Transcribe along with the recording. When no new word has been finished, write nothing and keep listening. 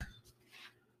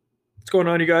Going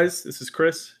on, you guys? This is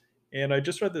Chris, and I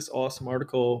just read this awesome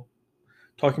article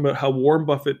talking about how Warren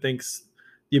Buffett thinks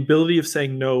the ability of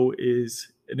saying no is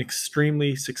an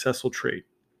extremely successful trait.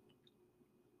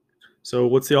 So,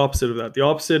 what's the opposite of that? The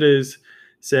opposite is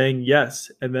saying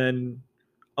yes, and then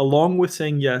along with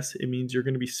saying yes, it means you're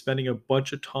going to be spending a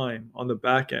bunch of time on the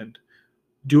back end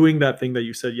doing that thing that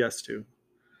you said yes to.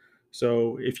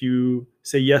 So if you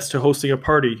say yes to hosting a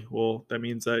party, well, that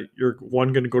means that you're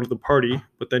one going to go to the party,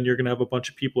 but then you're going to have a bunch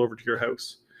of people over to your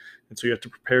house. And so you have to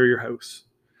prepare your house.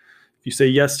 If you say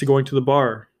yes to going to the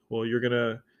bar, well, you're going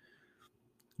to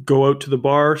go out to the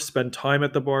bar, spend time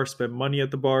at the bar, spend money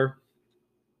at the bar.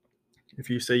 If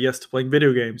you say yes to playing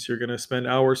video games, you're going to spend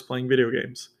hours playing video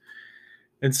games.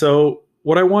 And so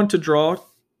what I want to draw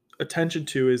attention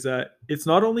to is that it's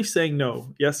not only saying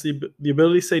no. Yes, the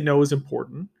ability to say no is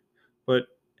important, but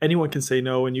anyone can say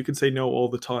no and you can say no all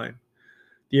the time.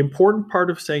 The important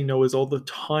part of saying no is all the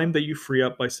time that you free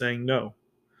up by saying no.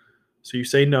 So you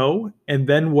say no, and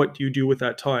then what do you do with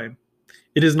that time?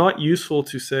 It is not useful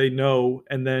to say no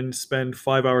and then spend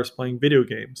 5 hours playing video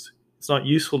games. It's not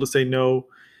useful to say no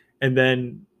and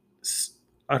then,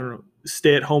 I don't know,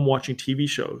 stay at home watching TV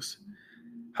shows.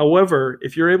 However,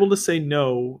 if you're able to say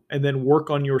no and then work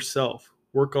on yourself,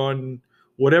 work on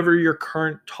whatever your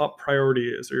current top priority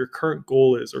is or your current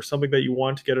goal is or something that you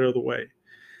want to get out of the way,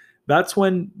 that's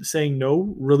when saying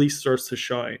no really starts to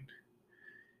shine.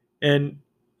 And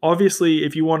obviously,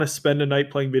 if you want to spend a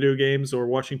night playing video games or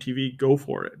watching TV, go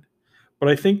for it. But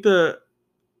I think the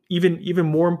even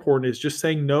more important is just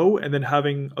saying no and then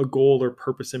having a goal or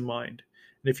purpose in mind.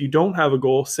 And if you don't have a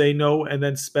goal, say no and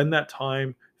then spend that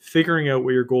time figuring out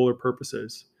what your goal or purpose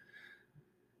is.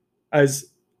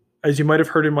 As you might have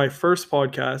heard in my first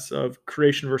podcast of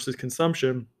creation versus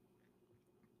consumption,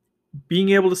 being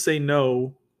able to say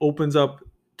no opens up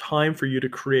time for you to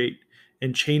create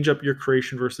and change up your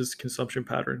creation versus consumption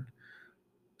pattern.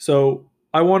 So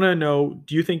I want to know,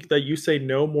 do you think that you say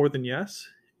no more than yes?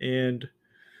 And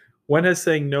when has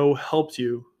saying no helped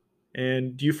you?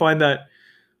 And do you find that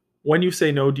when you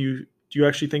say no, do you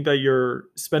actually think that you're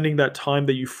spending that time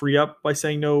that you free up by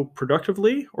saying no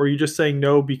productively, or are you just saying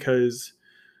no because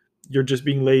you're just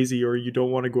being lazy or you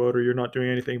don't want to go out or you're not doing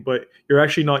anything, but you're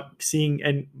actually not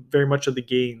seeing very much of the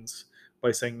gains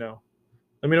by saying no?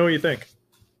 Let me know what you think.